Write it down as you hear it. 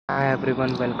Hi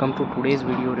everyone, welcome to today's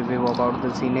video review about the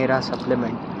Zeneara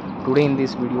supplement. Today in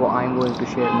this video I am going to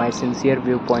share my sincere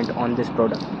viewpoint on this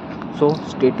product. So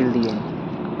stay till the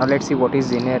end. Now let's see what is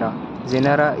Zeneara.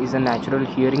 Zeneara is a natural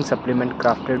hearing supplement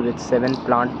crafted with 7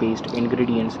 plant-based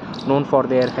ingredients known for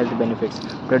their health benefits,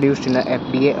 produced in a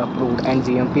FDA approved and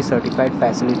GMP certified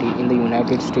facility in the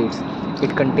United States.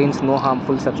 It contains no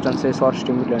harmful substances or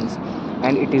stimulants,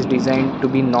 and it is designed to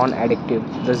be non-addictive.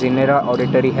 The Zeneara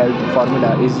Auditory Health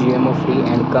formula is GMO-free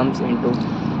and comes into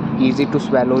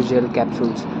easy-to-swallow gel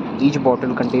capsules. Each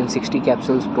bottle contains 60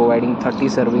 capsules, providing 30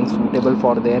 servings suitable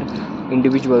for their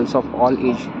individuals of all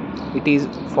age. It is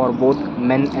for both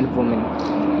men and women.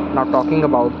 Now talking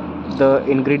about the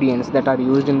ingredients that are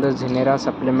used in the Zeneara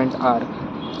supplement are,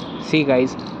 see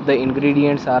guys, the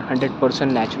ingredients are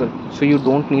 100% natural, so you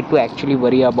don't need to actually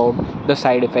worry about the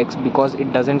side effects because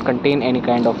it doesn't contain any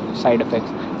kind of side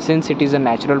effects. Since it is a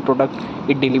natural product,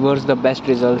 it delivers the best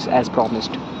results as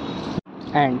promised.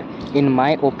 And in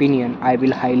my opinion, I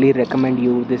will highly recommend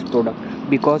you this product,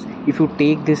 because if you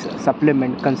take this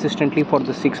supplement consistently for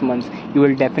the 6 months, you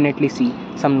will definitely see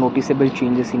some noticeable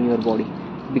changes in your body,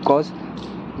 because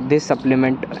this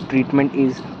supplement treatment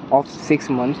is of 6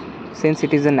 months. Since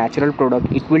it is a natural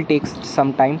product, it will take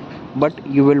some time, but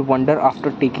you will wonder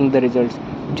after taking the results.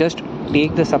 Just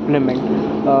take the supplement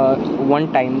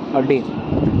one time a day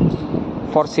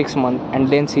for 6 months and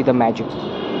then see the magic.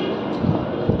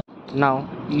 Now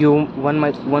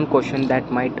one question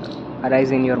that might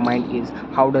arise in your mind is,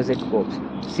 how does it work?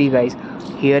 See guys,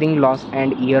 hearing loss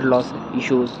and ear loss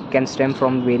issues can stem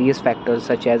from various factors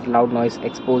such as loud noise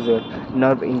exposure,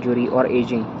 nerve injury, or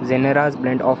aging. Zeneara's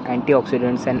blend of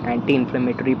antioxidants and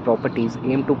anti-inflammatory properties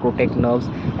aim to protect nerves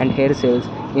and hair cells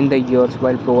in the ears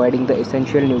while providing the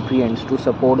essential nutrients to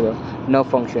support the nerve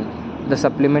function. The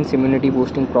supplement's immunity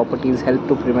boosting properties help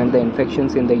to prevent the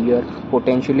infections in the ear,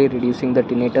 potentially reducing the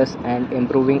tinnitus and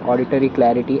improving auditory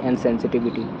clarity and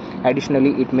sensitivity.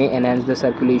 Additionally, it may enhance the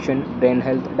circulation, brain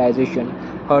health, digestion,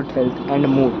 heart health, and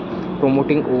mood,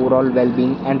 promoting overall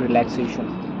well-being and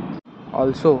relaxation.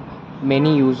 Also,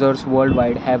 many users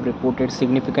worldwide have reported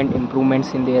significant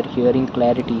improvements in their hearing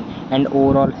clarity and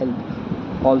overall health.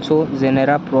 Also,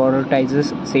 Zeneara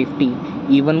prioritizes safety.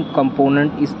 Even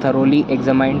component is thoroughly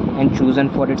examined and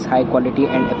chosen for its high quality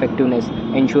and effectiveness,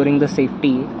 ensuring the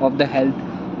safety of the health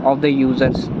of the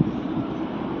users.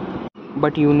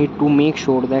 But you need to make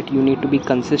sure that you need to be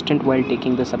consistent while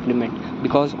taking the supplement,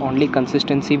 because only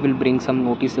consistency will bring some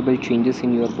noticeable changes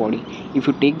in your body. If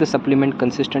you take the supplement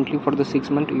consistently for the 6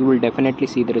 months, you will definitely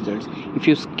see the results. If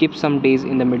you skip some days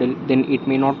in the middle, then it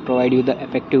may not provide you the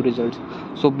effective results.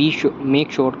 So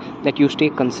make sure that you stay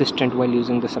consistent while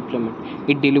using the supplement.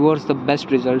 It delivers the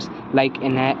best results like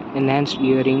enhanced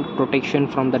hearing, protection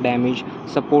from the damage,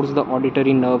 supports the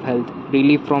auditory nerve health,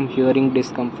 relief from hearing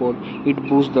discomfort. It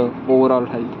boosts the overall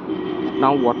health.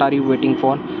 Now what are you waiting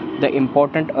for? The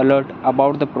important alert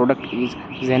about the product is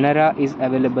Zeneara is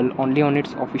available only on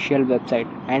its official website,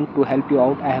 and to help you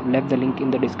out, I have left the link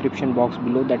in the description box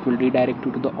below that will redirect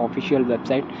you to the official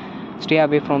website. Stay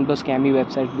away from the scammy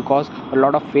websites, because a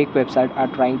lot of fake websites are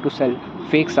trying to sell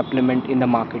fake supplement in the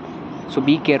market. So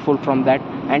be careful from that,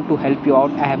 and to help you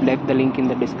out, I have left the link in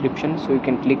the description, so you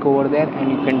can click over there and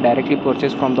you can directly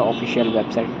purchase from the official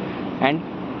website. And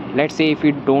let's say if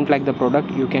you don't like the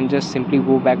product, you can just simply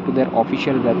go back to their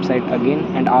official website again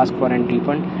and ask for a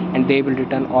refund, and they will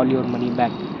return all your money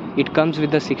back. It comes with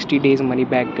the 60 days money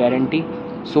back guarantee,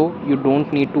 so you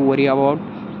don't need to worry about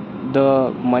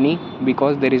the money,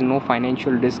 because there is no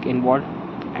financial risk involved.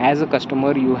 As a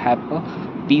customer, you have a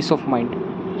peace of mind.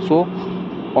 So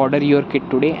order your kit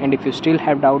today, and if you still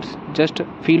have doubts, just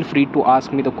feel free to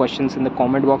ask me the questions in the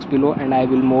comment box below, and I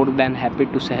will more than happy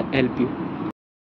to help you.